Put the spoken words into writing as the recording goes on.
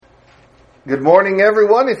Good morning,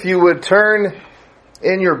 everyone. If you would turn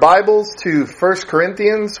in your Bibles to 1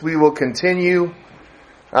 Corinthians, we will continue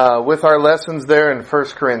with our lessons there in 1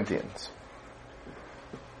 Corinthians.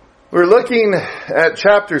 We're looking at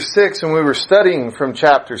chapter 6, and we were studying from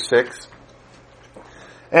chapter 6.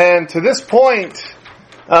 And to this point,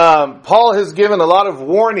 Paul has given a lot of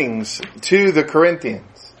warnings to the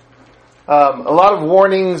Corinthians. A lot of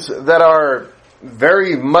warnings that are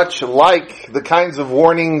very much like the kinds of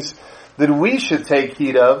warnings that we should take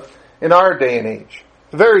heed of in our day and age.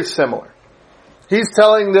 Very similar. He's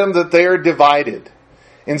telling them that they are divided,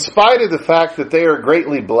 in spite of the fact that they are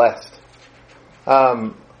greatly blessed.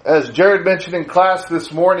 As Jared mentioned in class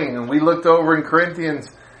this morning, and we looked over in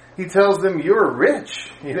Corinthians, he tells them, you're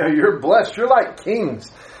rich, you're blessed, you're like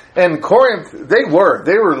kings. And Corinth, they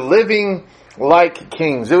were living like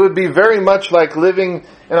kings. It would be very much like living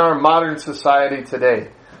in our modern society today.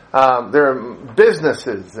 There are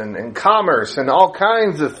businesses and commerce and all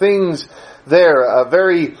kinds of things there. A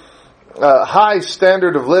very high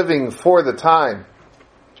standard of living for the time.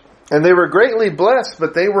 And they were greatly blessed,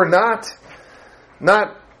 but they were not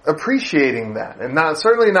appreciating that, and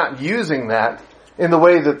certainly not using that in the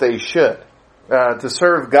way that they should, to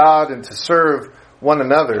serve God and to serve one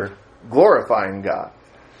another, glorifying God.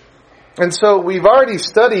 And so we've already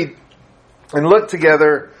studied and looked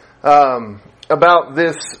together about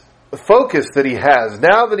this focus that he has.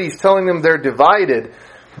 Now that he's telling them they're divided,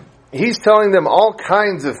 he's telling them all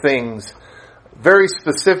kinds of things very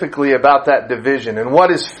specifically about that division and what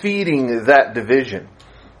is feeding that division.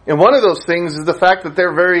 And one of those things is the fact that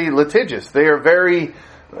they're very litigious. They are very,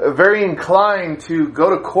 very inclined to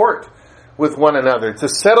go to court with one another, to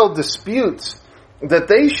settle disputes that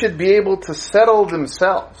they should be able to settle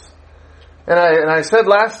themselves. And I said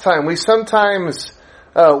last time, we sometimes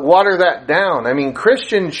water that down. I mean,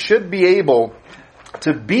 Christians should be able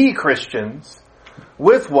to be Christians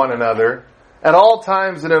with one another at all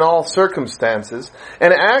times and in all circumstances,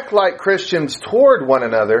 and act like Christians toward one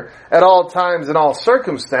another at all times and all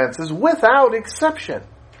circumstances without exception.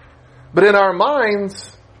 But in our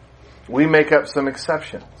minds, we make up some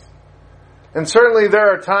exceptions. And certainly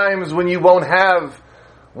there are times when you won't have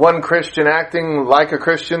one Christian acting like a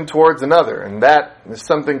Christian towards another, and that is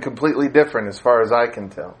something completely different as far as I can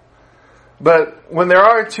tell. But when there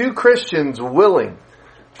are two Christians willing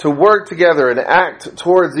to work together and act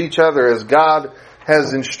towards each other as God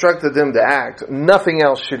has instructed them to act, nothing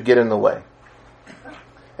else should get in the way.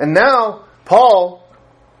 And now, Paul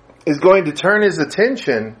is going to turn his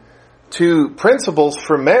attention to principles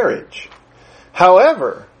for marriage.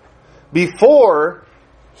 However, before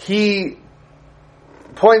he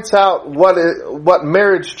points out what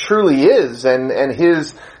marriage truly is and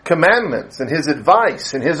his commandments and his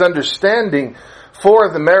advice and his understanding for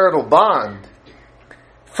the marital bond,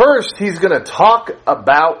 first he's going to talk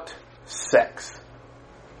about sex.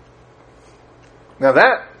 Now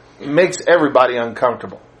that makes everybody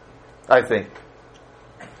uncomfortable, I think.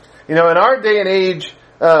 In our day and age,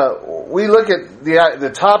 we look at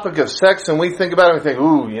the topic of sex and we think about it and we think,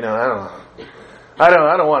 I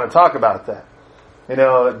don't want to talk about that.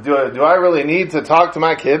 Do I really need to talk to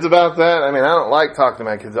my kids about that? I mean, I don't like talking to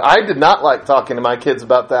my kids. I did not like talking to my kids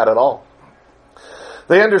about that at all.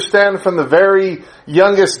 They understand from the very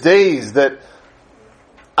youngest days that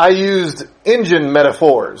I used engine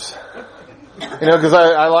metaphors. Because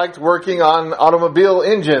I liked working on automobile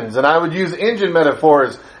engines, and I would use engine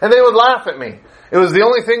metaphors, and they would laugh at me. It was the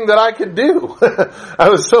only thing that I could do. I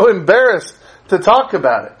was so embarrassed to talk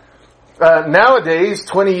about it. Nowadays,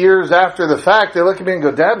 20 years after the fact, they look at me and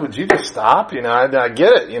go, Dad, would you just stop? I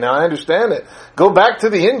get it. I understand it. Go back to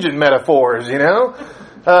the engine metaphors, No,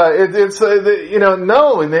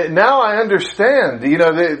 and now I understand.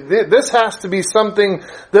 This has to be something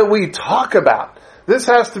that we talk about. This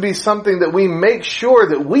has to be something that we make sure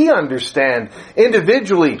that we understand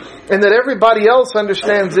individually and that everybody else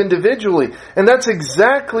understands individually. And that's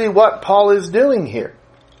exactly what Paul is doing here.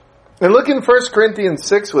 And look in 1 Corinthians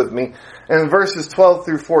 6 with me and verses 12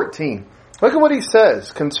 through 14. Look at what he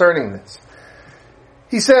says concerning this.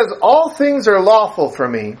 He says, all things are lawful for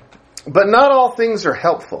me, but not all things are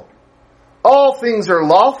helpful. All things are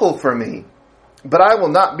lawful for me, but I will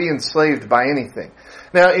not be enslaved by anything.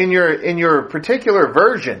 Now, in your particular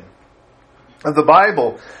version of the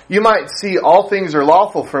Bible, you might see all things are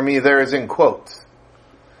lawful for me there is in quotes.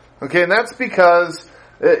 Okay, and that's because,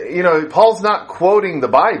 Paul's not quoting the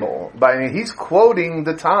Bible. He's quoting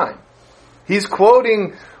the time. He's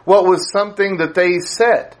quoting what was something that they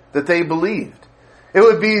said, that they believed. It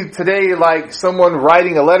would be today like someone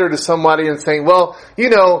writing a letter to somebody and saying, well,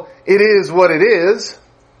 it is what it is.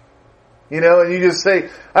 And you just say,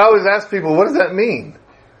 I always ask people, what does that mean?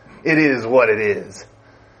 It is what it is.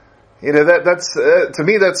 That's to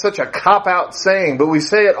me, that's such a cop-out saying, but we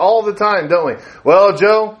say it all the time, don't we? Well,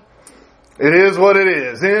 Joe, it is what it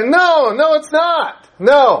is. And no, it's not.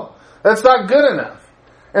 No, that's not good enough.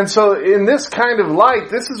 And so in this kind of light,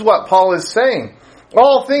 this is what Paul is saying.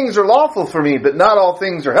 All things are lawful for me, but not all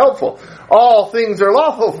things are helpful. All things are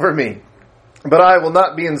lawful for me, but I will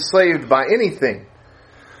not be enslaved by anything.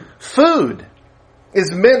 Food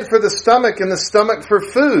is meant for the stomach and the stomach for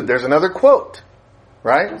food. There's another quote,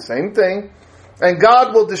 right? Same thing. And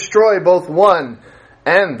God will destroy both one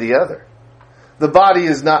and the other. The body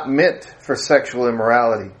is not meant for sexual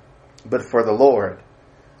immorality, but for the Lord,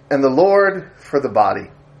 and the Lord for the body.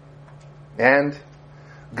 And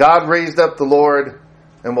God raised up the Lord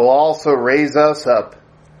and will also raise us up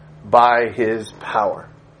by His power.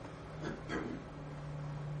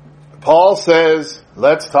 Paul says,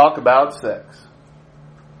 let's talk about sex.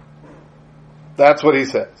 That's what he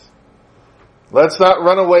says. Let's not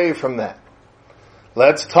run away from that.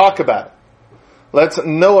 Let's talk about it. Let's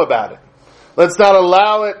know about it. Let's not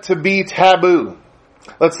allow it to be taboo.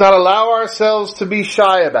 Let's not allow ourselves to be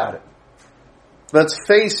shy about it. Let's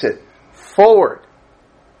face it forward.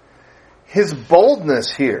 His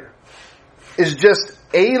boldness here is just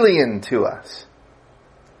alien to us.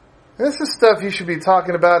 This is stuff you should be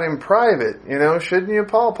talking about in private, shouldn't you,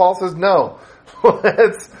 Paul? Paul says, no.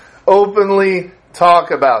 Let's openly talk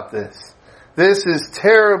about this. This is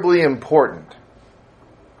terribly important.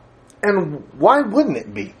 And why wouldn't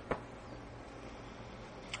it be?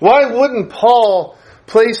 Why wouldn't Paul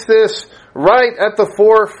place this right at the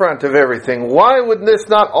forefront of everything? Why would this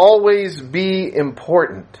not always be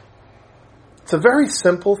important? It's a very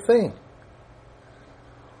simple thing.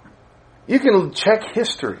 You can check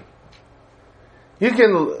history. You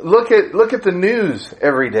can look at the news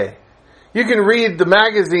every day. You can read the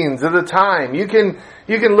magazines of the time. You can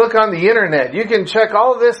look on the internet. You can check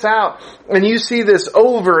all this out, and you see this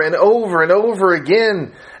over and over and over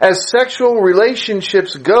again. As sexual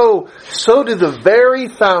relationships go, so do the very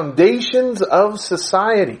foundations of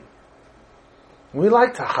society. We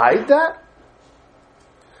like to hide that.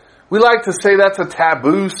 We like to say that's a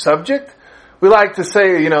taboo subject. We like to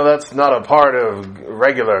say, that's not a part of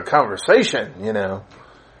regular conversation, You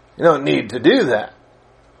don't need to do that.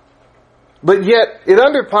 But yet, it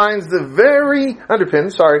underpins the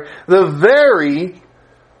very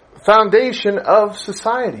foundation of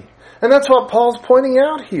society. And that's what Paul's pointing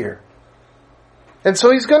out here. And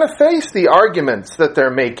so he's going to face the arguments that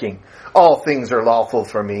they're making. All things are lawful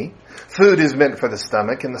for me. Food is meant for the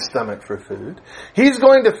stomach and the stomach for food. He's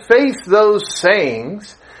going to face those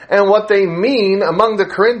sayings and what they mean among the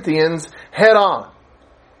Corinthians head on.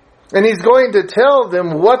 And he's going to tell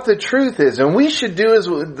them what the truth is. And we should do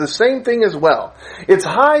the same thing as well. It's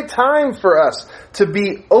high time for us to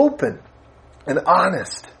be open and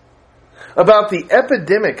honest about the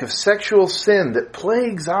epidemic of sexual sin that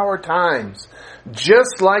plagues our times,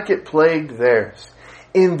 just like it plagued theirs,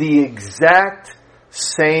 in the exact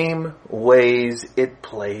same ways it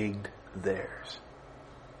plagued theirs.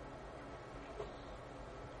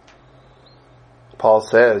 Paul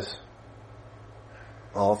says,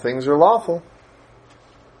 all things are lawful.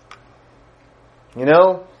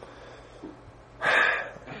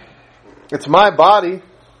 It's my body,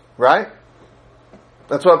 right?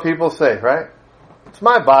 That's what people say, right? It's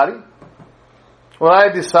my body. What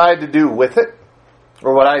I decide to do with it,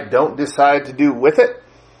 or what I don't decide to do with it,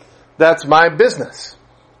 that's my business.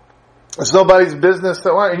 It's nobody's business.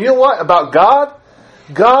 And you know what? About God?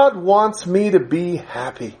 God wants me to be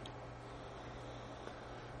happy.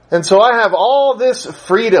 And so I have all this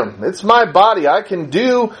freedom. It's my body. I can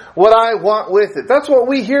do what I want with it. That's what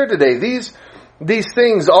we hear today. These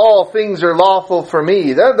things, all things are lawful for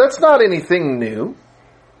me. That's not anything new.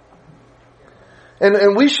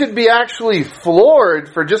 And we should be actually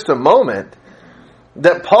floored for just a moment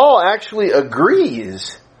that Paul actually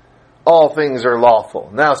agrees all things are lawful.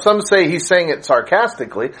 Now, some say he's saying it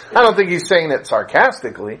sarcastically. I don't think he's saying it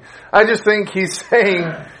sarcastically. I just think he's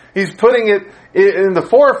putting it in the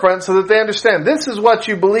forefront so that they understand this is what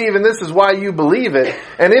you believe and this is why you believe it,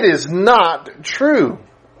 and it is not true.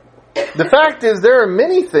 The fact is there are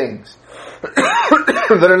many things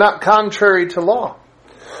that are not contrary to law.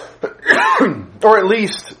 Or at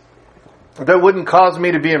least that wouldn't cause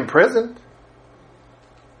me to be imprisoned.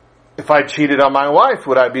 If I cheated on my wife,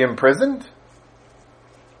 would I be imprisoned?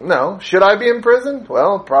 No. Should I be imprisoned?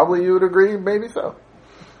 Well, probably you would agree, maybe so.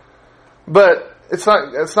 But it's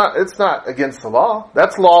not against the law.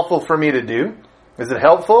 That's lawful for me to do. Is it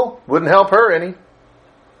helpful? Wouldn't help her any.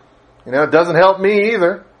 It doesn't help me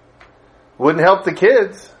either. Wouldn't help the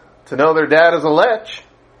kids to know their dad is a lech.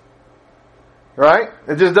 Right?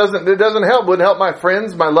 It doesn't help. Wouldn't help my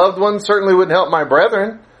friends, my loved ones, certainly wouldn't help my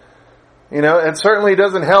brethren. It certainly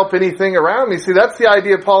doesn't help anything around me. See, that's the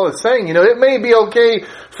idea Paul is saying. It may be okay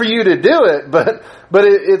for you to do it, but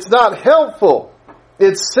it's not helpful.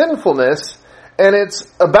 It's sinfulness, and it's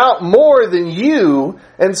about more than you.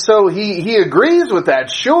 And so he agrees with that.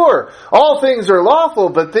 Sure, all things are lawful,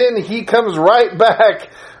 but then he comes right back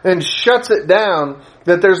and shuts it down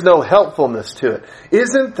that there's no helpfulness to it.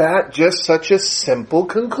 Isn't that just such a simple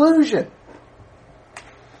conclusion?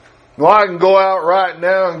 Well, I can go out right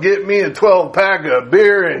now and get me a 12-pack of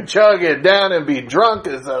beer and chug it down and be drunk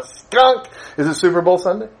as a skunk. Is it Super Bowl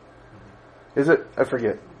Sunday? Is it? I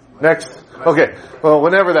forget. Next. Okay. Well,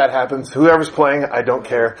 whenever that happens, whoever's playing, I don't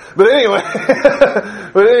care. But anyway,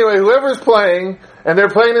 whoever's playing, and they're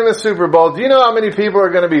playing in the Super Bowl, do you know how many people are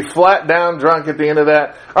going to be flat down drunk at the end of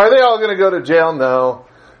that? Are they all going to go to jail? No.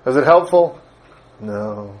 Is it helpful?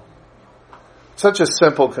 No. Such a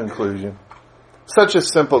simple conclusion. Such a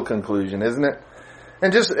simple conclusion, isn't it?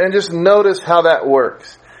 And just notice how that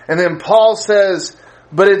works. And then Paul says,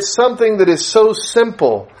 but it's something that is so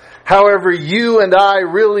simple. However, you and I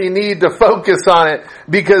really need to focus on it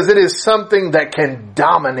because it is something that can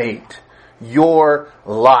dominate your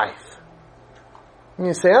life. And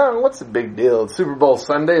you say, what's the big deal? It's Super Bowl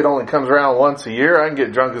Sunday. It only comes around once a year. I can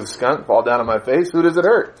get drunk as a skunk, fall down on my face. Who does it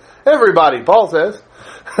hurt? Everybody, Paul says.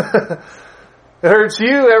 It hurts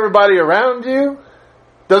you, everybody around you.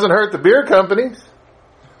 Doesn't hurt the beer companies.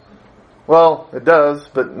 Well, it does,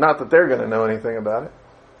 but not that they're going to know anything about it.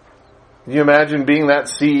 Can you imagine being that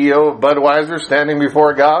CEO of Budweiser standing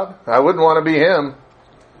before God? I wouldn't want to be him.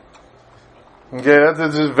 Okay,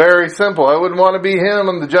 that's just very simple. I wouldn't want to be him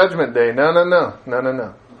on the judgment day. No,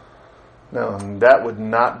 that would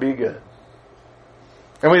not be good.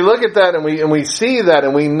 And we look at that and we see that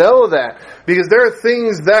and we know that because there are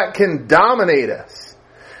things that can dominate us.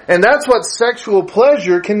 And that's what sexual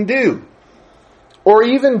pleasure can do. Or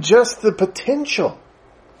even just the potential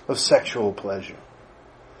of sexual pleasure.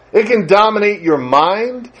 It can dominate your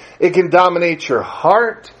mind. It can dominate your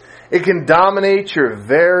heart. It can dominate your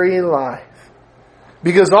very life.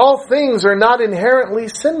 Because all things are not inherently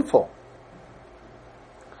sinful.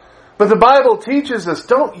 But the Bible teaches us,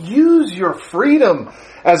 don't use your freedom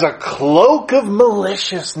as a cloak of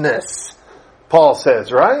maliciousness, Paul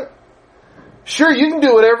says, right? Sure, you can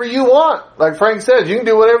do whatever you want. Like Frank says, you can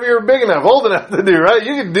do whatever you're big enough, old enough to do, right?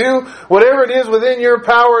 You can do whatever it is within your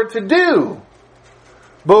power to do.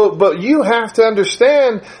 But you have to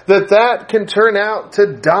understand that can turn out to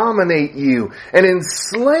dominate you and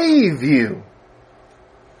enslave you.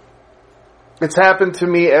 It's happened to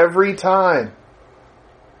me every time.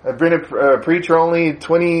 I've been a preacher only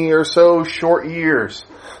 20 or so short years.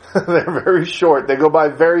 They're very short. They go by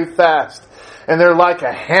very fast. And they're like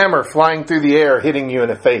a hammer flying through the air hitting you in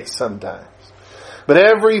the face sometimes. But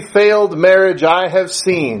every failed marriage I have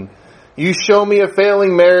seen, you show me a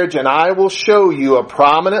failing marriage and I will show you a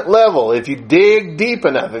prominent level. If you dig deep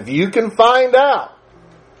enough, if you can find out.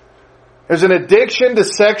 There's an addiction to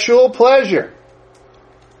sexual pleasure.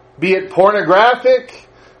 Be it pornographic,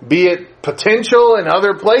 be it potential in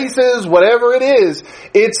other places, whatever it is,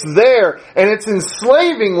 it's there and it's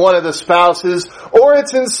enslaving one of the spouses or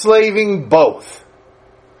it's enslaving both.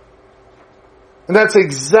 And that's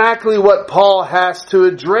exactly what Paul has to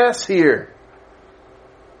address here.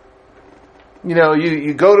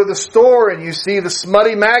 You go to the store and you see the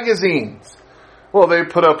smutty magazines. Well, they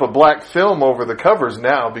put up a black film over the covers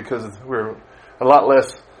now because we're a lot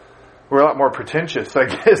more pretentious, I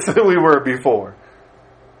guess, than we were before.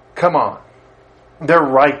 Come on. They're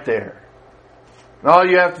right there. And all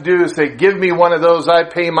you have to do is say, give me one of those, I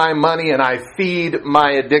pay my money and I feed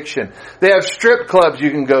my addiction. They have strip clubs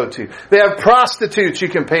you can go to. They have prostitutes you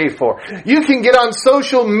can pay for. You can get on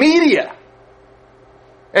social media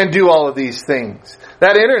and do all of these things.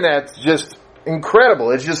 That internet's just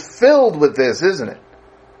incredible. It's just filled with this, isn't it?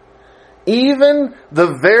 Even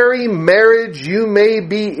the very marriage you may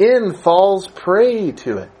be in falls prey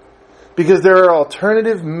to it. Because there are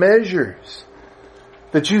alternative measures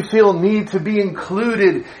that you feel need to be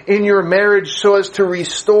included in your marriage so as to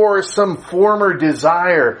restore some former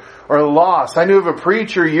desire or loss. I knew of a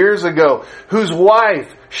preacher years ago whose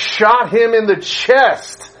wife shot him in the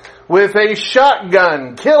chest with a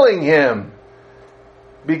shotgun, killing him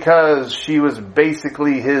because she was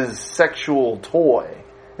basically his sexual toy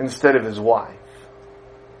instead of his wife.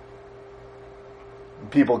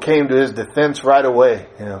 People came to his defense right away.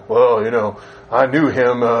 I knew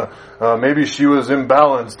him. Maybe she was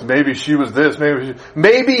imbalanced. Maybe she was this.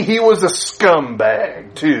 Maybe he was a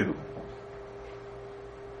scumbag too.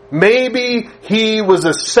 Maybe he was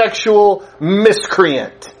a sexual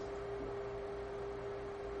miscreant.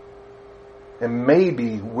 And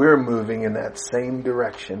maybe we're moving in that same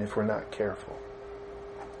direction if we're not careful.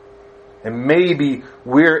 And maybe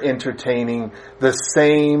we're entertaining the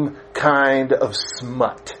same kind of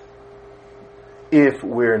smut if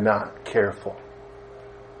we're not careful.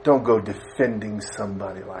 Don't go defending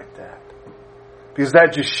somebody like that. Because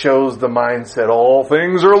that just shows the mindset, all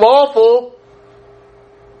things are lawful.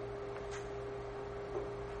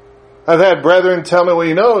 I've had brethren tell me, well,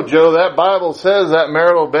 you know, Joe, that Bible says that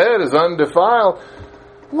marital bed is undefiled.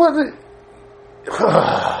 What?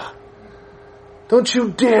 Don't you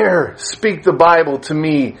dare speak the Bible to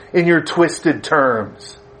me in your twisted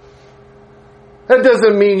terms. That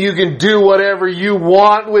doesn't mean you can do whatever you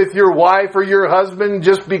want with your wife or your husband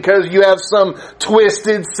just because you have some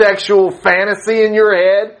twisted sexual fantasy in your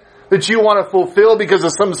head that you want to fulfill because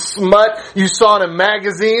of some smut you saw in a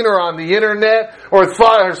magazine or on the internet or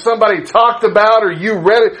thought or somebody talked about or you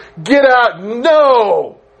read it. Get out.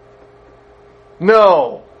 No.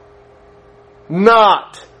 No.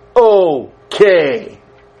 Not okay.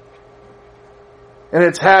 And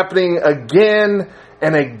it's happening again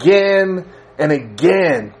and again and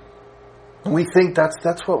again. And we think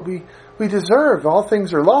that's what we deserve. All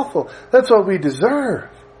things are lawful. That's what we deserve.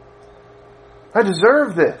 I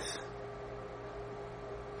deserve this.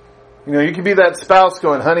 You know, you could be that spouse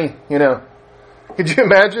going, honey, you know, could you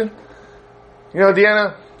imagine? You know,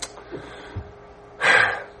 Deanna,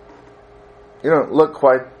 you don't look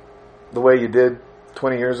quite the way you did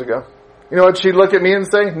 20 years ago. You know what she'd look at me and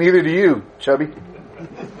say? Neither do you, chubby.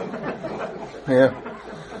 Yeah.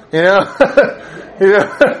 You know? You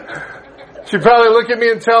know? She'd probably look at me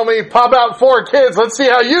and tell me, pop out 4 kids, let's see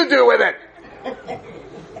how you do with it.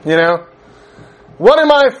 You know? What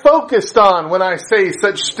am I focused on when I say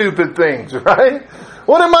such stupid things, right?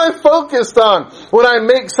 What am I focused on when I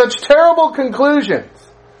make such terrible conclusions?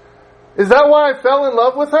 Is that why I fell in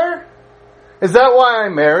love with her? Is that why I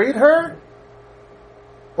married her?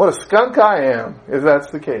 What a skunk I am, if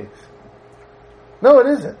that's the case. No, it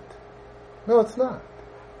isn't. No, it's not.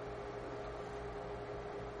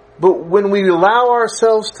 But when we allow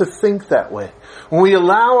ourselves to think that way, when we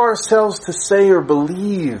allow ourselves to say or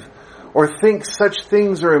believe or think such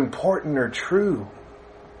things are important or true,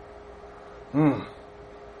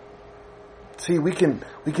 see, we can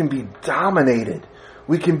be dominated.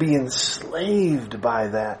 We can be enslaved by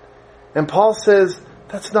that. And Paul says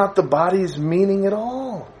that's not the body's meaning at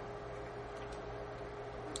all.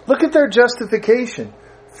 Look at their justification.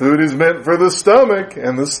 Food is meant for the stomach,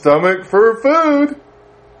 and the stomach for food.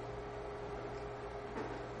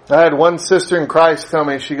 I had one sister in Christ tell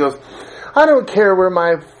me, she goes, I don't care where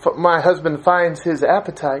my husband finds his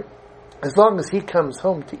appetite, as long as he comes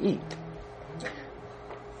home to eat.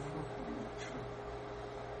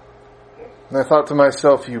 And I thought to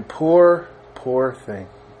myself, you poor, poor thing.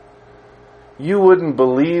 You wouldn't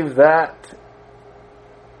believe that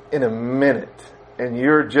in a minute. And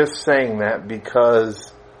you're just saying that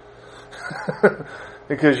because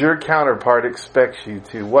your counterpart expects you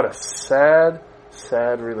to. What a sad,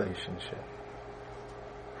 sad relationship.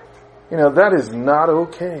 You know, that is not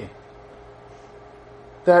okay.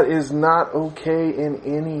 That is not okay in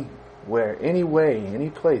anywhere, any way, any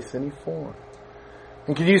place, any form.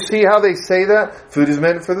 And can you see how they say that? Food is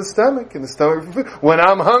meant for the stomach, and the stomach for food. When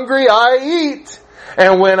I'm hungry, I eat.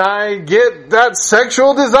 And when I get that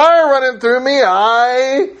sexual desire running through me,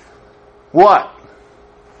 I... what?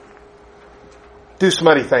 Do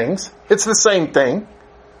smutty things. It's the same thing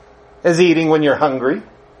as eating when you're hungry.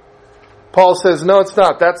 Paul says, no, it's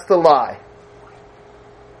not. That's the lie.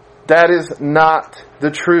 That is not the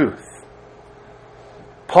truth.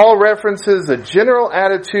 Paul references a general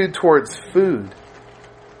attitude towards food.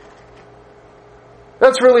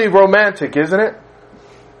 That's really romantic, isn't it?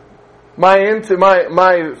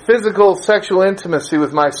 My physical sexual intimacy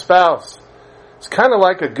with my spouse is kind of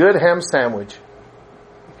like a good ham sandwich.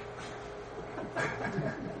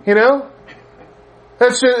 You know?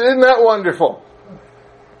 Isn't that wonderful?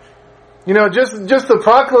 You know, just the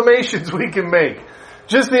proclamations we can make.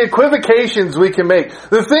 Just the equivocations we can make.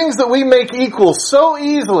 The things that we make equal so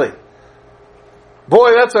easily.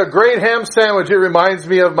 Boy, that's a great ham sandwich. It reminds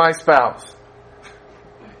me of my spouse.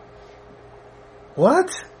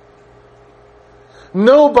 What?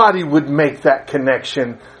 Nobody would make that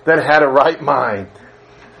connection that had a right mind.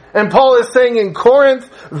 And Paul is saying in Corinth,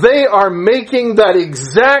 they are making that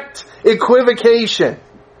exact equivocation.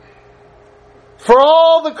 For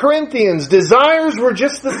all the Corinthians, desires were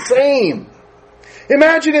just the same.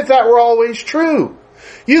 Imagine if that were always true.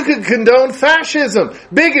 You could condone fascism,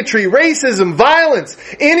 bigotry, racism, violence,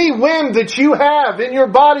 any whim that you have in your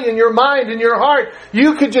body, in your mind, in your heart.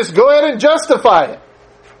 You could just go ahead and justify it.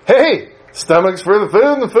 Hey, stomach's for the food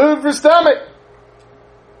and the food for stomach.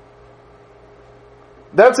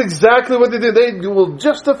 That's exactly what they do. They will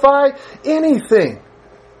justify anything.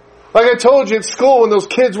 Like I told you at school when those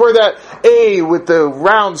kids wear that A with the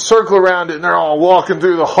round circle around it and they're all walking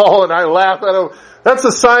through the hall and I laugh at them. That's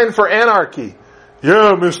a sign for anarchy.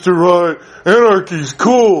 Yeah, Mr. Wright, anarchy's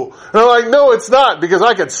cool. And I'm like, no, it's not, because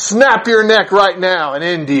I could snap your neck right now and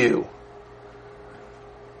end you.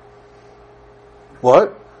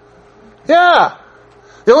 What? Yeah.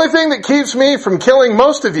 The only thing that keeps me from killing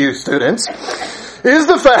most of you students is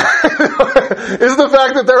the fact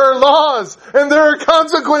that there are laws and there are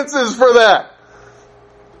consequences for that.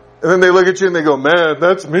 And then they look at you and they go, man,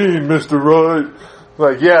 that's mean, Mr. Wright.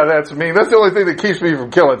 Like, yeah, that's mean. That's the only thing that keeps me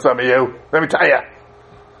from killing some of you. Let me tell you.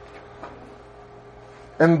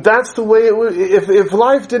 And that's the way it would. If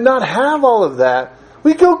life did not have all of that,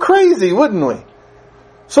 we'd go crazy, wouldn't we?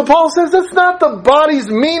 So Paul says that's not the body's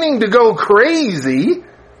meaning to go crazy.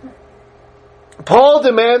 Paul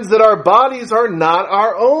demands that our bodies are not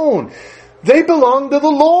our own. They belong to the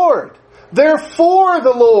Lord. They're for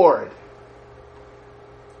the Lord.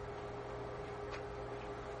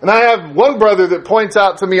 And I have one brother that points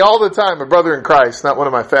out to me all the time, a brother in Christ, not one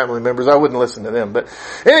of my family members. I wouldn't listen to them. But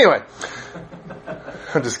anyway,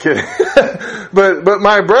 I'm just kidding. but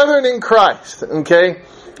my brethren in Christ, okay?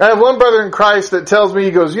 I have one brother in Christ that tells me, he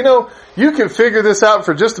goes, you know, you can figure this out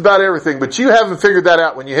for just about everything, but you haven't figured that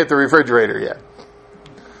out when you hit the refrigerator yet.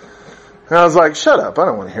 And I was like, shut up, I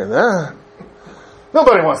don't want to hear that.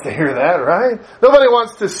 Nobody wants to hear that, right? Nobody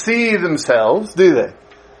wants to see themselves, do they?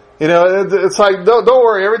 You know, it's like, don't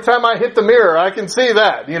worry, every time I hit the mirror, I can see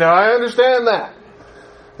that. You know, I understand that.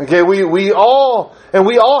 Okay, we all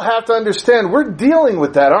have to understand we're dealing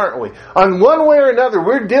with that, aren't we? On one way or another,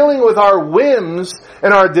 we're dealing with our whims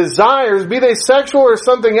and our desires, be they sexual or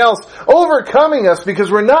something else, overcoming us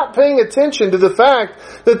because we're not paying attention to the fact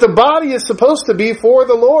that the body is supposed to be for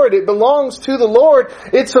the Lord. It belongs to the Lord.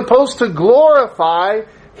 It's supposed to glorify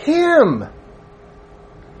Him.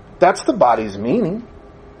 That's the body's meaning.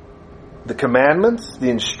 The commandments, the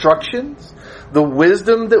instructions, the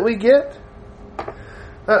wisdom that we get.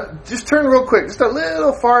 Just turn real quick, just a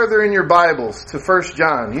little farther in your Bibles to 1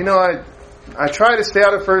 John. You know, I try to stay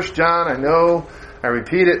out of 1 John. I know I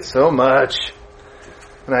repeat it so much.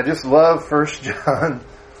 And I just love 1 John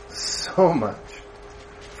so much.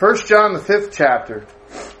 1 John, the 5th chapter.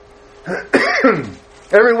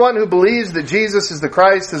 Everyone who believes that Jesus is the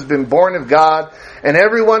Christ has been born of God, and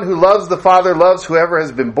everyone who loves the Father loves whoever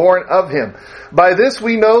has been born of Him. By this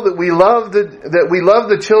we know that we love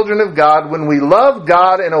the children of God when we love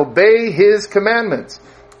God and obey His commandments.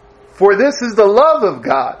 For this is the love of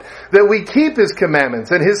God, that we keep His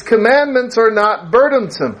commandments, and His commandments are not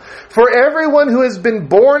burdensome. For everyone who has been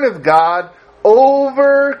born of God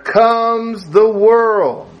overcomes the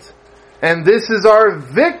world. And this is our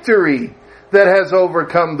victory that has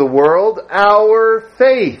overcome the world, our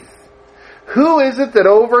faith. Who is it that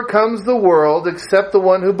overcomes the world except the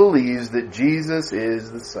one who believes that Jesus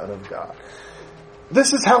is the Son of God?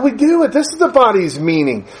 This is how we do it. This is the body's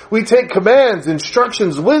meaning. We take commands,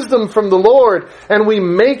 instructions, wisdom from the Lord, and we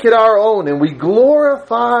make it our own, and we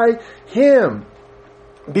glorify Him.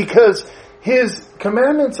 Because His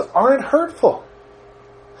commandments aren't hurtful.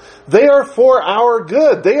 They are for our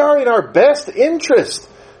good. They are in our best interest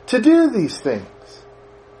to do these things.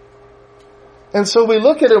 And so we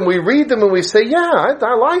look at them, we read them, and we say, yeah,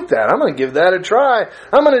 I like that. I'm going to give that a try.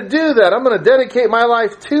 I'm going to do that. I'm going to dedicate my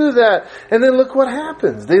life to that. And then look what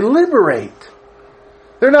happens. They liberate.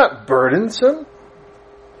 They're not burdensome.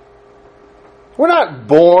 We're not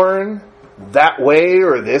born that way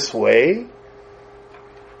or this way.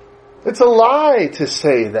 It's a lie to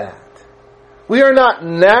say that. We are not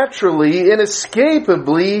naturally,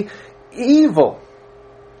 inescapably evil.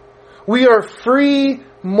 We are free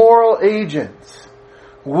moral agents.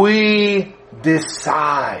 We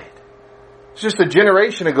decide. It's just a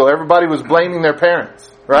generation ago, everybody was blaming their parents,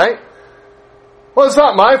 right? Well, it's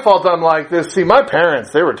not my fault I'm like this. See, my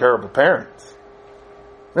parents, they were terrible parents.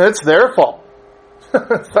 It's their fault.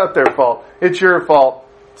 It's not their fault. It's your fault,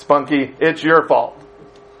 Spunky. It's your fault.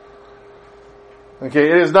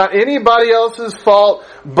 Okay, it is not anybody else's fault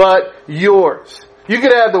but yours. You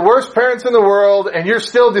could have the worst parents in the world and you're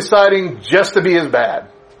still deciding just to be as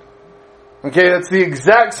bad. Okay, that's the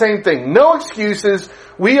exact same thing. No excuses.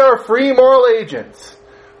 We are free moral agents.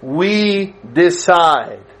 We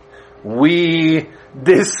decide. We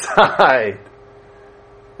decide.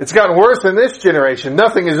 It's gotten worse in this generation.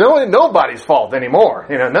 Nothing is nobody's fault anymore.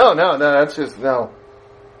 No, that's just, no.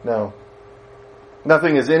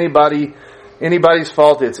 Nothing is anybody's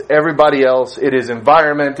fault. It's everybody else. It is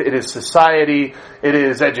environment. It is society. It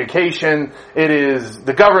is education. It is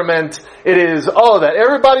the government. It is all of that.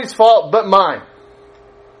 Everybody's fault but mine.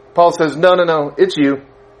 Paul says, no, it's you.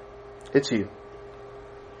 It's you.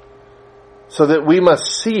 So that we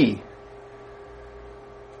must see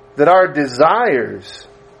that our desires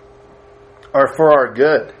are for our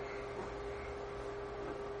good.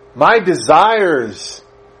 My desires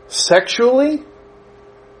sexually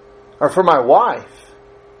are for my wife.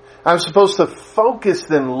 I'm supposed to focus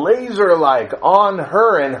them laser-like on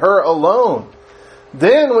her and her alone.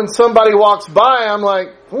 Then when somebody walks by, I'm like,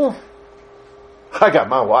 I got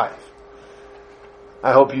my wife.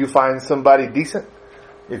 I hope you find somebody decent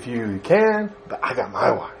if you can, but I got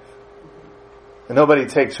my wife. And nobody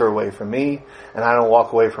takes her away from me, and I don't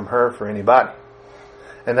walk away from her for anybody.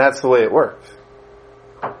 And that's the way it works.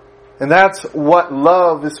 And that's what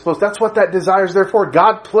love is supposed to, that's what that desire is there for.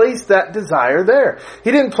 God placed that desire there.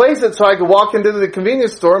 He didn't place it so I could walk into the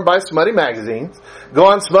convenience store and buy smutty magazines, go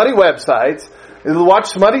on smutty websites, watch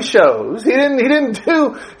smutty shows. He didn't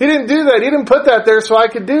do that. He didn't put that there so I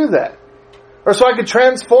could do that. Or so I could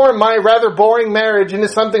transform my rather boring marriage into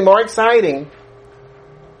something more exciting.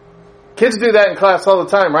 Kids do that in class all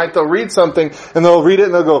the time, right? They'll read something and they'll read it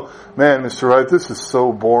and they'll go, man, Mr. Wright, this is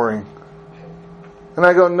so boring. And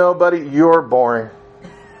I go, no, buddy, you're boring.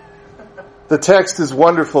 The text is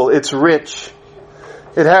wonderful. It's rich.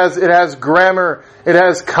 It has grammar. It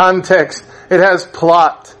has context. It has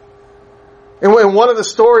plot. And in one of the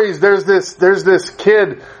stories, there's this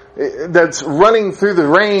kid that's running through the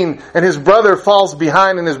rain, and his brother falls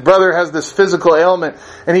behind, and his brother has this physical ailment,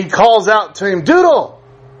 and he calls out to him, Doodle!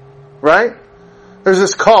 Right? There's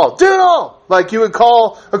this call, Doodle! Like you would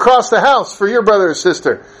call across the house for your brother or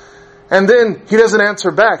sister. And then he doesn't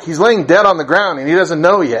answer back. He's laying dead on the ground, and he doesn't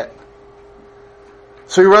know yet.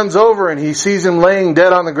 So he runs over, and he sees him laying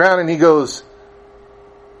dead on the ground, and he goes,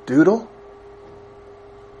 Doodle?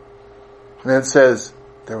 And then it says,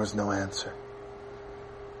 there was no answer.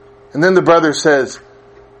 And then the brother says,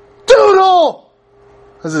 Doodle!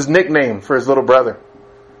 That's his nickname for his little brother.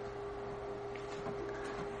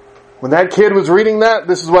 When that kid was reading that,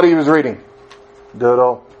 this is what he was reading.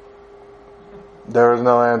 Doodle. There was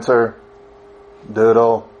no answer.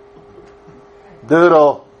 Doodle.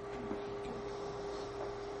 Doodle.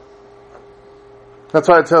 That's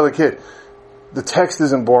why I tell the kid, the text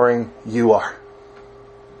isn't boring, you are.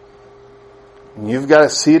 You've got to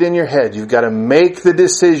see it in your head. You've got to make the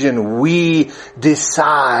decision. We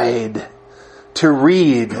decide to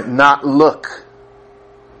read, not look.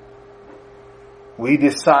 We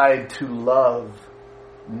decide to love,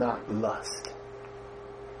 not lust.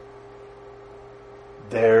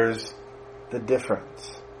 There's the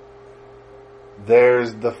difference.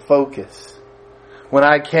 There's the focus. When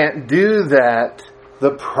I can't do that,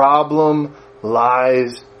 the problem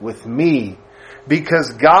lies with me.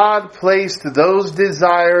 Because God placed those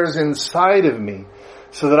desires inside of me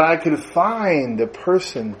so that I could find a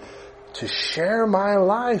person to share my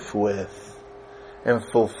life with and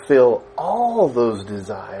fulfill all those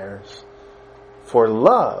desires for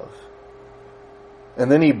love.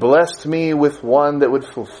 And then He blessed me with one that would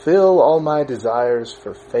fulfill all my desires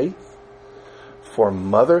for faith, for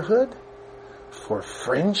motherhood, for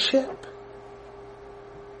friendship.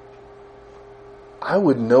 I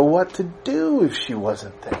would know what to do if she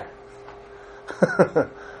wasn't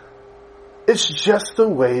there. It's just the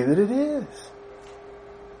way that it is.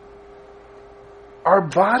 Our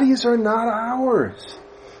bodies are not ours.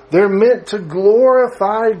 They're meant to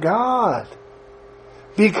glorify God.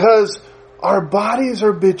 Because our bodies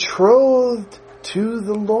are betrothed to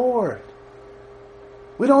the Lord.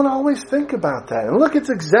 We don't always think about that. And look,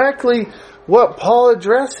 it's exactly what Paul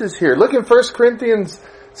addresses here. Look in 1 Corinthians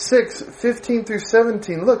 6:15 through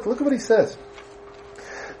 17. Look at what he says.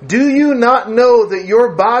 Do you not know that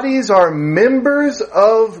your bodies are members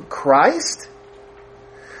of Christ?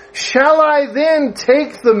 Shall I then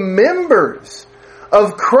take the members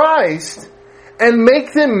of Christ and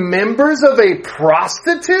make them members of a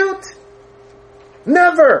prostitute?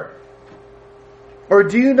 Never. Or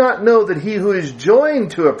do you not know that he who is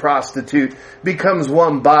joined to a prostitute becomes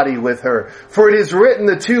one body with her? For it is written,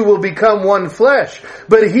 the two will become one flesh.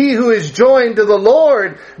 But he who is joined to the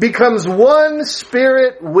Lord becomes one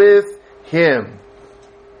spirit with Him.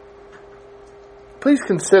 Please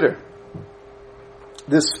consider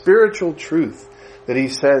this spiritual truth that he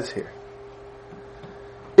says here.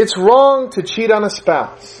 It's wrong to cheat on a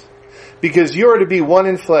spouse because you are to be one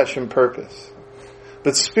in flesh and purpose.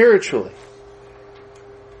 but spiritually.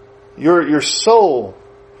 Your soul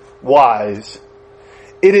wise,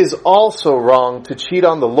 it is also wrong to cheat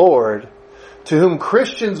on the Lord, to whom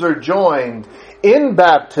Christians are joined in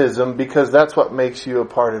baptism, because that's what makes you a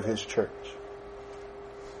part of His church.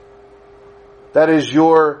 That is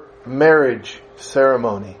your marriage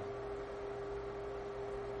ceremony.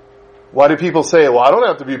 Why do people say, well, I don't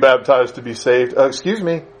have to be baptized to be saved? Excuse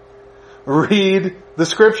me. Read the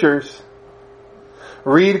Scriptures.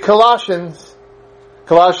 Read Colossians.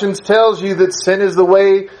 Colossians tells you that sin is the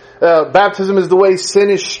way, baptism is the way sin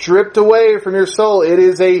is stripped away from your soul. It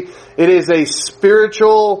is a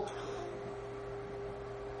spiritual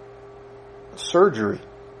surgery.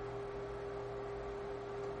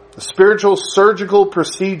 A spiritual surgical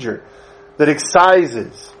procedure that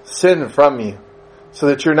excises sin from you so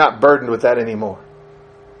that you're not burdened with that anymore.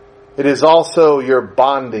 It is also your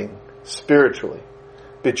bonding spiritually,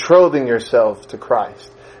 betrothing yourself to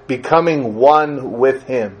Christ, becoming one with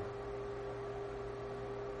Him.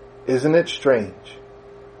 Isn't it strange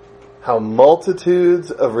how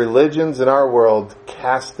multitudes of religions in our world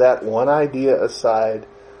cast that one idea aside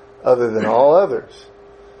other than all others?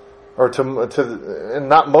 Or and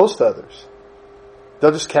not most others.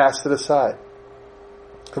 They'll just cast it aside.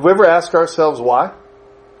 Have we ever asked ourselves why?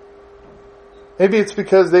 Maybe it's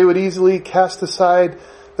because they would easily cast aside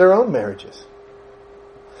their own marriages.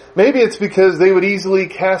 Maybe it's because they would easily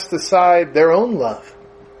cast aside their own love,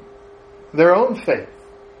 their own faith,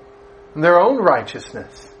 and their own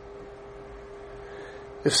righteousness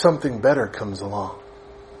if something better comes along.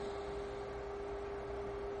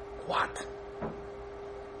 What?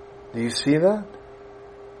 Do you see that?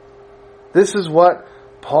 This is what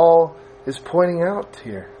Paul is pointing out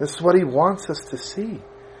here. This is what he wants us to see.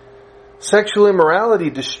 Sexual immorality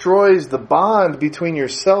destroys the bond between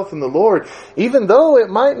yourself and the Lord, even though it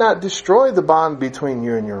might not destroy the bond between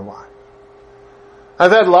you and your wife.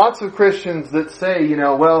 I've had lots of Christians that say,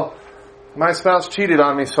 well, my spouse cheated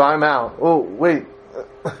on me, so I'm out. Oh, wait.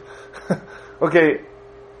 Okay.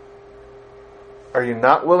 Are you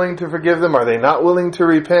not willing to forgive them? Are they not willing to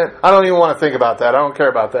repent? I don't even want to think about that. I don't care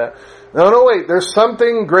about that. No, wait. There's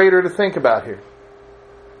something greater to think about here.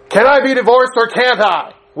 Can I be divorced or can't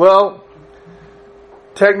I? Well,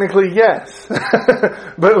 technically, yes.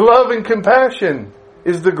 But love and compassion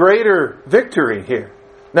is the greater victory here.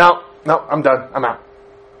 Now, no, I'm done. I'm out.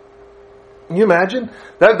 Can you imagine?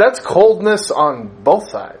 That's coldness on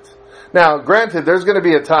both sides. Now, granted,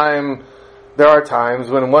 there are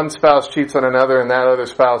times when one spouse cheats on another and that other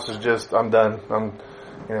spouse is just, I'm done.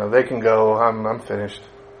 They can go. I'm finished.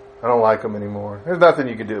 I don't like them anymore. There's nothing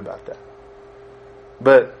you can do about that.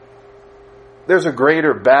 But there's a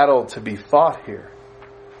greater battle to be fought here.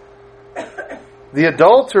 The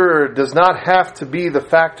adulterer does not have to be the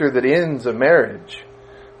factor that ends a marriage,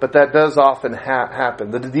 but that does often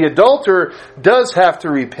happen. The adulterer does have to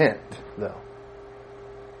repent, though.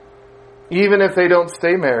 Even if they don't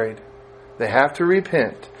stay married, they have to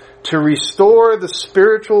repent to restore the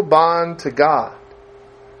spiritual bond to God,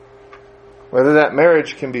 whether that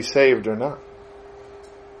marriage can be saved or not.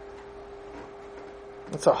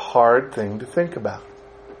 It's a hard thing to think about.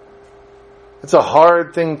 It's a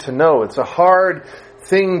hard thing to know. It's a hard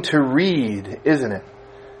thing to read, isn't it?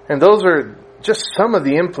 And those are just some of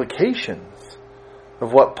the implications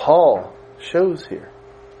of what Paul shows here.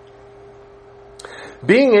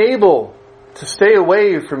 Being able to stay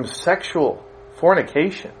away from sexual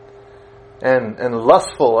fornication and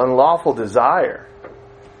lustful, unlawful desire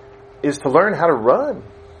is to learn how to run.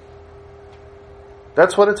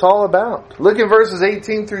 That's what it's all about. Look at verses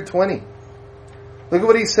 18 through 20. Look at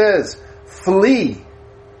what he says. Flee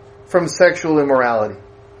from sexual immorality.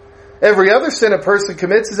 Every other sin a person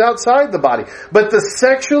commits is outside the body, but the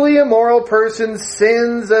sexually immoral person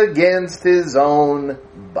sins against his own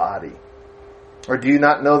body. Or do you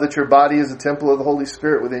not know that your body is a temple of the Holy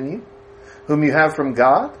Spirit within you, whom you have from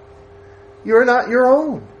God? You are not your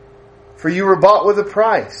own, for you were bought with a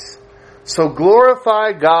price. So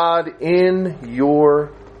glorify God in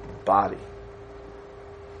your body.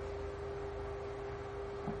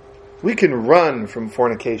 We can run from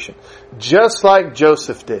fornication, just like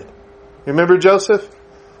Joseph did. Remember Joseph?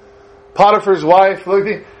 Potiphar's wife,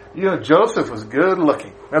 Joseph was good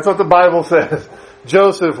looking. That's what the Bible says.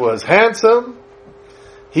 Joseph was handsome.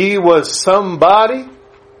 He was somebody.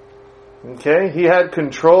 Okay? He had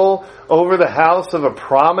control over the house of a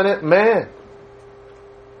prominent man.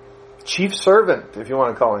 Chief servant, if you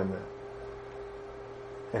want to call him that.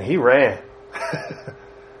 And he ran.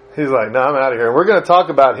 He's like, no, I'm out of here. We're going to talk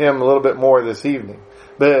about him a little bit more this evening.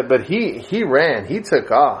 But he ran. He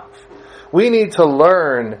took off. We need to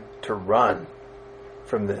learn to run.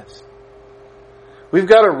 from this. We've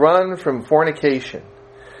got to run from fornication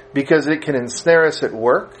because it can ensnare us at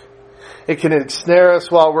work. It can ensnare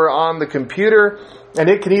us while we're on the computer, and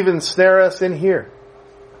it can even snare us in here.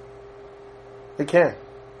 It can.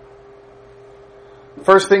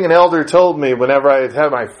 First thing an elder told me whenever I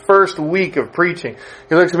had my first week of preaching,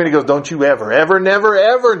 he looks at me and he goes, don't you ever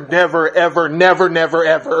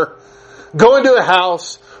go into a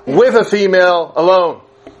house with a female alone.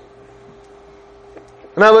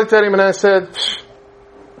 And I looked at him and I said,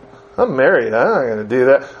 I'm married. I'm not going to do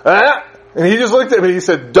that. And he just looked at me and he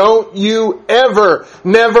said, don't you ever,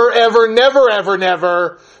 never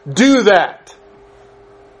do that.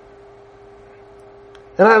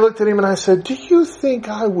 And I looked at him and I said, do you think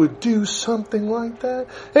I would do something like that?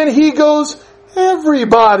 And he goes,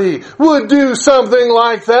 everybody would do something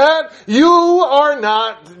like that. You are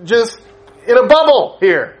not just in a bubble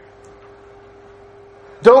here.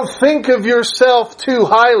 Don't think of yourself too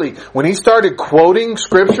highly. When he started quoting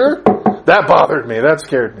scripture, that bothered me. That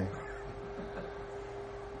scared me.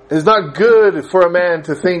 It's not good for a man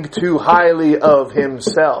to think too highly of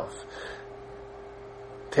himself.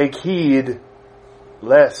 Take heed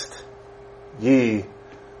lest ye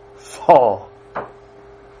fall.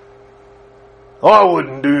 Oh, I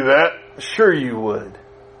wouldn't do that. Sure you would.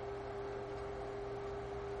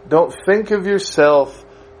 Don't think of yourself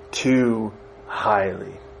too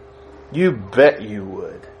highly. You bet you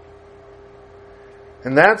would.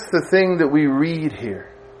 And that's the thing that we read here.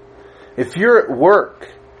 If you're at work,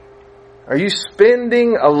 are you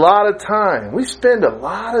spending a lot of time? We spend a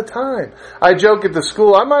lot of time. I joke at the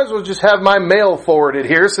school, I might as well just have my mail forwarded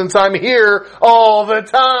here since I'm here all the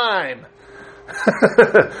time.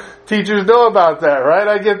 Teachers know about that, right?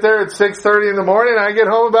 I get there at 6:30 in the morning, I get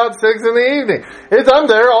home about 6 in the evening. I'm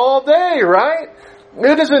there all day, right?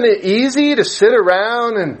 Isn't it easy to sit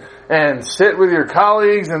around and sit with your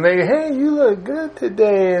colleagues and they, hey, you look good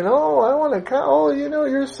today, and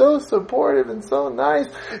you're so supportive and so nice.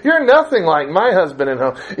 You're nothing like my husband at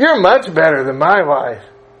home. You're much better than my wife.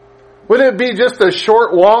 Wouldn't it be just a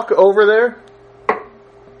short walk over there?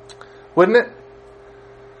 Wouldn't it?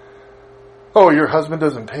 Oh, your husband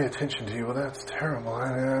doesn't pay attention to you. Well, that's terrible.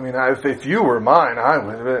 If you were mine, I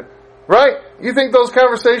would. Right? You think those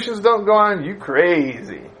conversations don't go on? You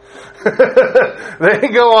crazy. They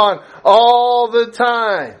go on all the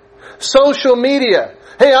time. Social media.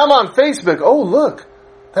 Hey, I'm on Facebook. Oh, look.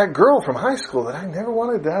 That girl from high school that I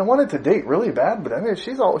wanted to date really bad, but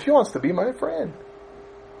she wants to be my friend.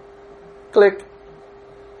 Click.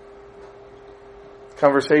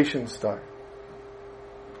 Conversations start.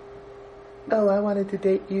 Oh, I wanted to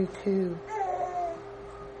date you too.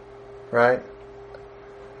 Right?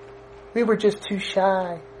 We were just too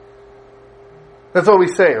shy. That's what we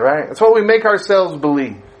say, right? That's what we make ourselves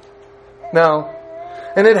believe. No.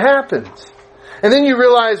 And it happens. And then you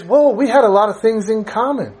realize, whoa, we had a lot of things in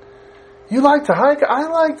common. You like to hike? I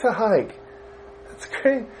like to hike. That's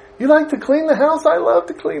great. You like to clean the house? I love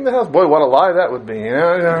to clean the house. Boy, what a lie that would be.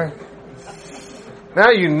 Now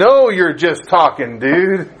you know you're just talking,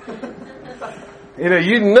 dude.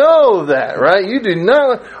 You know that, right? You do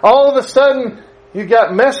not. All of a sudden, you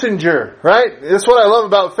got Messenger, right? That's what I love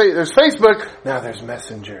about Facebook. There's Facebook, now there's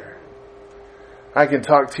Messenger. I can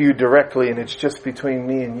talk to you directly and it's just between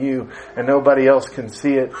me and you and nobody else can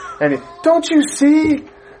see it. And don't you see?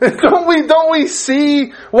 Don't we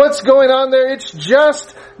see what's going on there? It's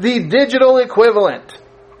just the digital equivalent.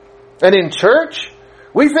 And in church,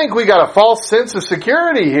 we think we got a false sense of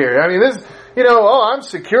security here. I'm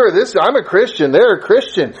secure. I'm a Christian. They're a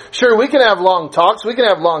Christian. Sure, we can have long talks. We can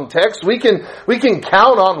have long texts. We can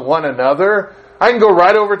count on one another. I can go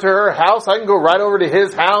right over to her house. I can go right over to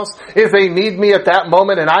his house if they need me at that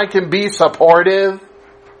moment, and I can be supportive.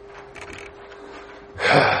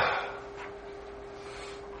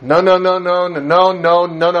 No.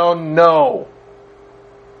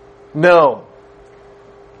 No.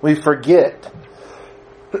 We forget.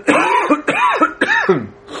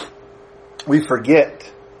 We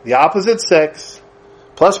forget the opposite sex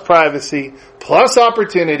plus privacy plus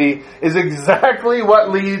opportunity is exactly what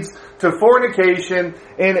leads to fornication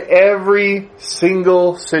in every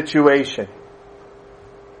single situation.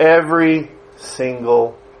 Every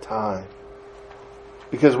single time.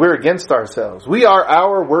 Because we're against ourselves. We are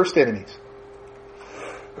our worst enemies.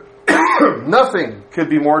 Nothing could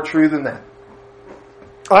be more true than that.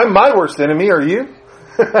 I'm my worst enemy, are you?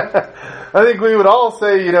 I think we would all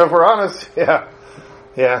say, if we're honest,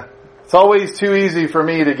 yeah. It's always too easy for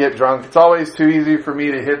me to get drunk. It's always too easy for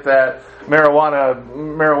me to hit that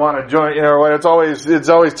marijuana joint, it's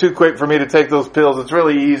always too quick for me to take those pills. It's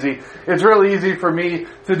really easy. It's really easy for me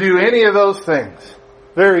to do any of those things.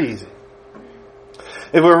 Very easy.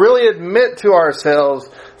 If we really admit to ourselves,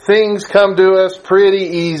 things come to us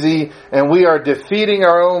pretty easy and we are defeating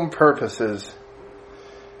our own purposes.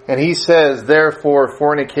 And he says, therefore,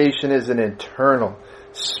 fornication is an internal,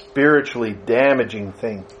 spiritually damaging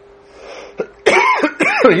thing.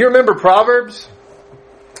 You remember Proverbs?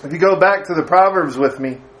 If you go back to the Proverbs with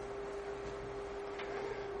me,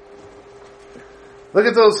 look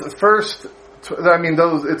at those first,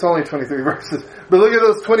 it's only 23 verses, but look at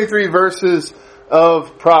those 23 verses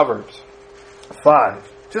of Proverbs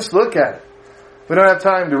 5. Just look at it. We don't have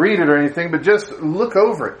time to read it or anything, but just look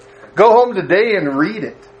over it. Go home today and read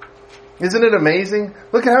it. Isn't it amazing?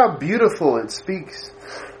 Look at how beautiful it speaks.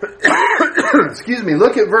 Excuse me.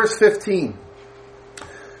 Look at verse 15.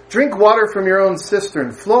 Drink water from your own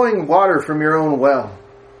cistern, flowing water from your own well.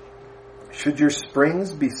 Should your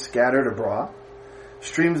springs be scattered abroad?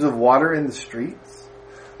 Streams of water in the streets?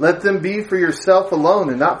 Let them be for yourself alone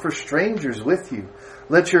and not for strangers with you.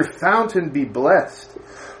 Let your fountain be blessed.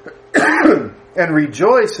 And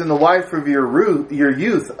rejoice in the wife of your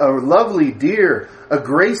youth, a lovely deer, a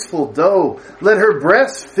graceful doe. Let her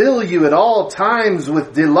breasts fill you at all times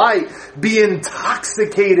with delight. Be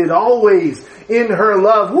intoxicated always in her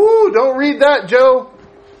love. Woo! Don't read that, Joe.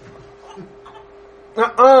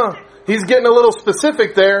 He's getting a little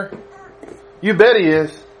specific there. You bet he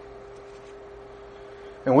is.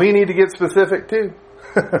 And we need to get specific too.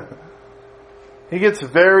 He gets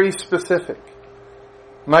very specific.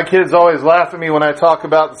 My kids always laugh at me when I talk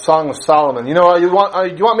about the Song of Solomon. You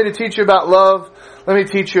want me to teach you about love? Let me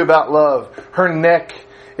teach you about love. Her neck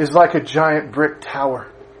is like a giant brick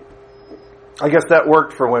tower. I guess that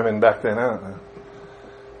worked for women back then. I don't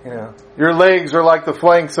know. Your legs are like the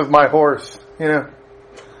flanks of my horse.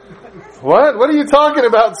 What? What are you talking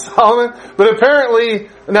about, Solomon? But apparently,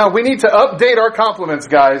 now we need to update our compliments,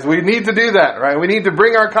 guys. We need to do that, right? We need to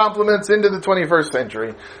bring our compliments into the 21st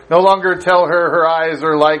century. No longer tell her eyes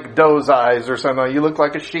are like doe's eyes or something. You look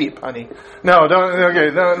like a sheep, honey. No, we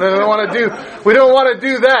don't want to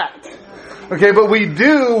do that. Okay, but we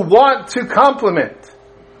do want to compliment.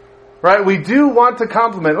 Right? We do want to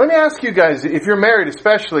compliment. Let me ask you guys, if you're married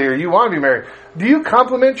especially, or you want to be married, do you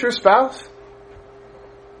compliment your spouse?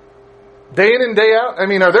 Day in and day out?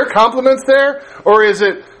 Are there compliments there? Or is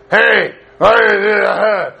it, hey, about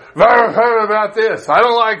this, I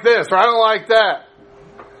don't like this, or I don't like that.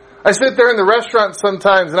 I sit there in the restaurant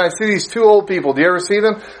sometimes and I see these two old people. Do you ever see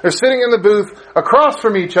them? They're sitting in the booth across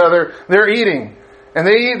from each other. They're eating. And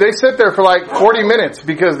they sit there for like 40 minutes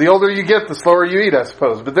because the older you get, the slower you eat, I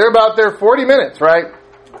suppose. But they're about there 40 minutes, right?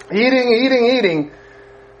 Eating.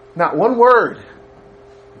 Not one word.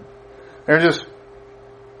 They're just...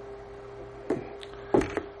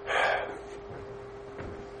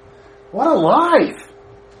 What a life!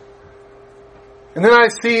 And then I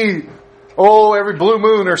see, every blue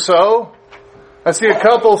moon or so, I see a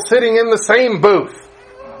couple sitting in the same booth,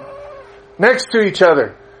 next to each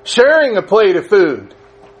other, sharing a plate of food.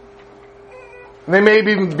 And they may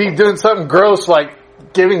even be doing something gross like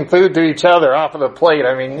giving food to each other off of the plate.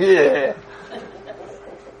 Yeah.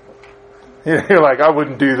 You're like, I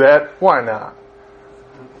wouldn't do that. Why not?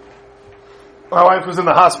 My wife was in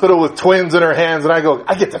the hospital with twins in her hands, and I go,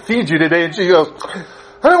 I get to feed you today. And she goes,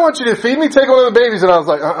 I don't want you to feed me. Take one of the babies. And I was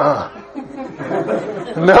like,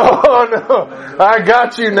 No, I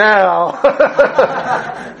got you now.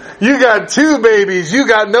 You got two babies. You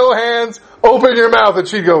got no hands. Open your mouth. And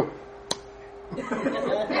she'd go.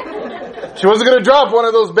 She wasn't going to drop one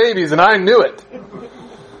of those babies, and I knew it.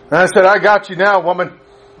 And I said, I got you now, woman.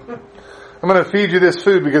 I'm going to feed you this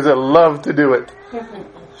food because I love to do it.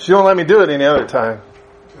 She won't let me do it any other time.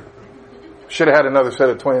 Should have had another set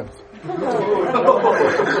of twins.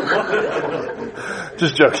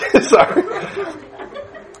 Just joking. Sorry.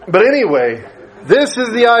 But anyway, this is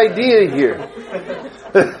the idea here.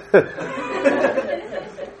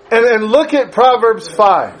 and look at Proverbs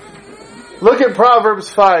 5. Look at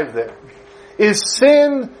Proverbs 5 there. Is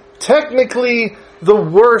sin technically the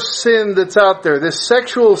worst sin that's out there? This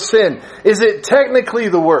sexual sin, is it technically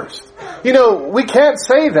the worst? We can't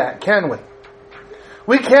say that, can we?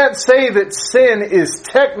 We can't say that sin is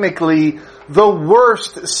technically the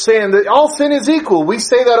worst sin. That all sin is equal. We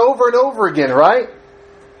say that over and over again, right?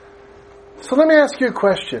 So let me ask you a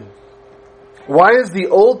question. Why is the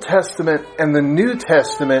Old Testament and the New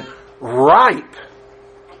Testament ripe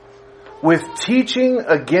with teaching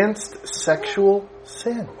against sexual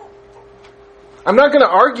sin? I'm not going to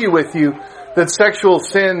argue with you that sexual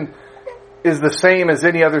sin is the same as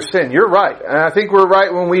any other sin. You're right. And I think we're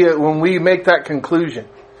right when we make that conclusion.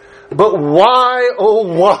 But why, oh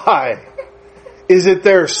why, is it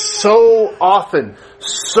there so often,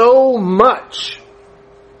 so much.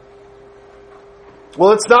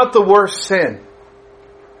 Well, it's not the worst sin.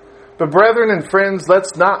 But brethren and friends,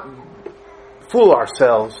 let's not fool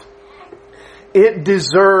ourselves. It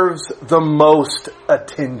deserves the most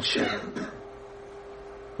attention.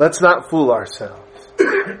 Let's not fool ourselves.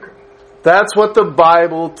 That's what the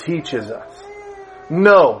Bible teaches us.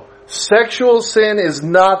 No, sexual sin is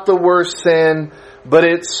not the worst sin, but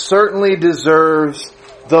it certainly deserves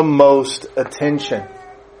the most attention.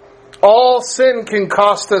 All sin can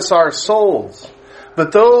cost us our souls.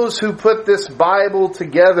 But those who put this Bible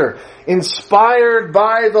together, inspired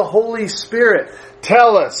by the Holy Spirit,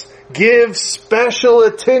 tell us, give special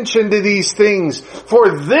attention to these things,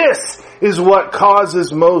 for this is what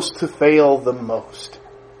causes most to fail the most.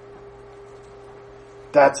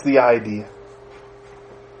 That's the idea.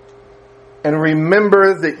 And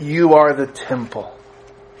remember that you are the temple.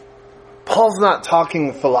 Paul's not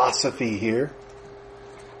talking philosophy here.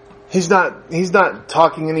 He's not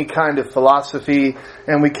talking any kind of philosophy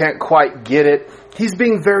and we can't quite get it. He's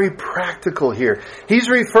being very practical here. He's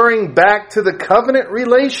referring back to the covenant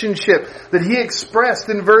relationship that he expressed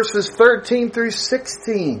in verses 13 through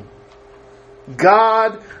 16.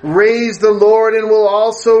 God raised the Lord and will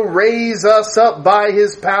also raise us up by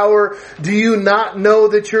His power. Do you not know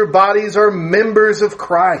that your bodies are members of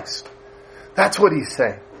Christ? That's what he's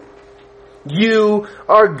saying. You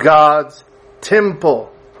are God's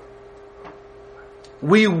temple.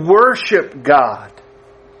 We worship God.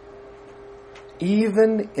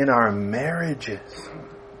 Even in our marriages.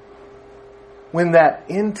 When that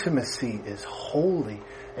intimacy is holy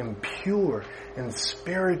and pure and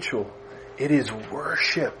spiritual, it is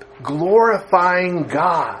worship, glorifying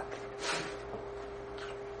God.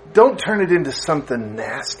 Don't turn it into something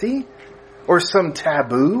nasty or some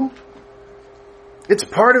taboo. It's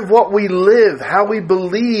part of what we live, how we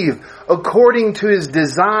believe, according to His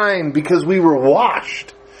design, because we were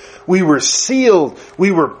washed, we were sealed,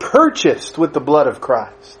 we were purchased with the blood of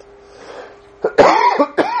Christ.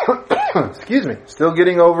 Excuse me, still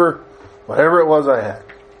getting over whatever it was I had.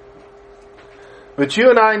 But you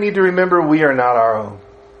and I need to remember we are not our own.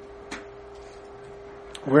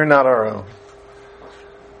 We're not our own.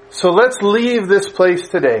 So let's leave this place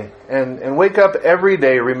today and wake up every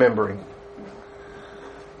day remembering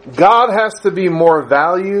God has to be more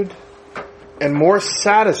valued and more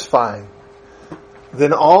satisfying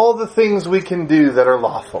than all the things we can do that are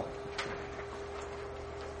lawful.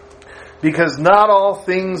 Because not all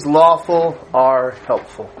things lawful are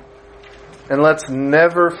helpful. And let's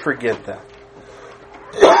never forget that.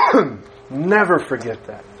 Never forget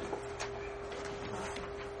that.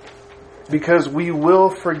 Because we will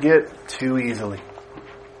forget too easily.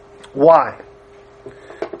 Why?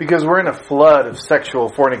 Because we're in a flood of sexual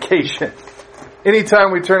fornication.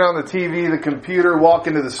 Anytime we turn on the TV, the computer, walk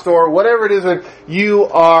into the store, whatever it is, you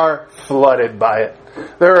are flooded by it.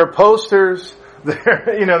 There are posters,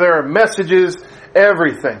 there are messages,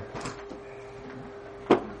 everything.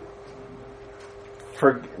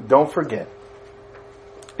 Don't forget.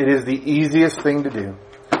 It is the easiest thing to do.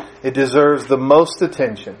 It deserves the most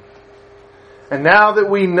attention. And now that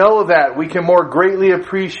we know that, we can more greatly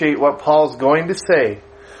appreciate what Paul's going to say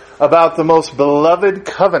about the most beloved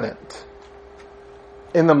covenant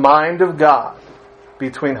in the mind of God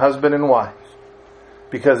between husband and wife.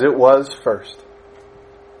 Because it was first.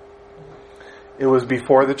 It was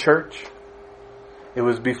before the church. It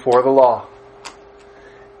was before the law.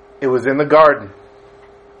 It was in the garden.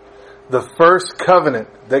 The first covenant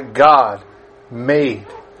that God made,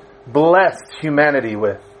 blessed humanity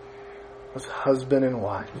with, was husband and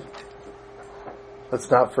wife.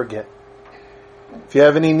 Let's not forget. If you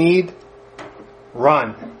have any need,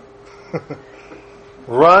 run.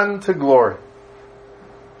 Run to glory.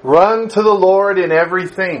 Run to the Lord in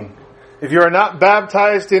everything. If you are not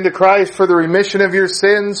baptized into Christ for the remission of your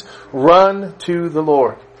sins, run to the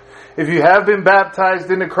Lord. If you have been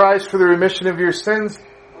baptized into Christ for the remission of your sins,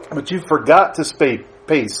 but you forgot to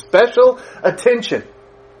pay special attention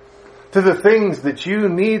to the things that you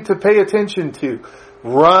need to pay attention to,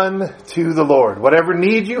 run to the Lord. Whatever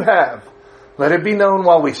need you have, let it be known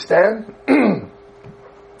while we stand,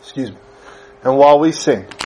 excuse me, and while we sing.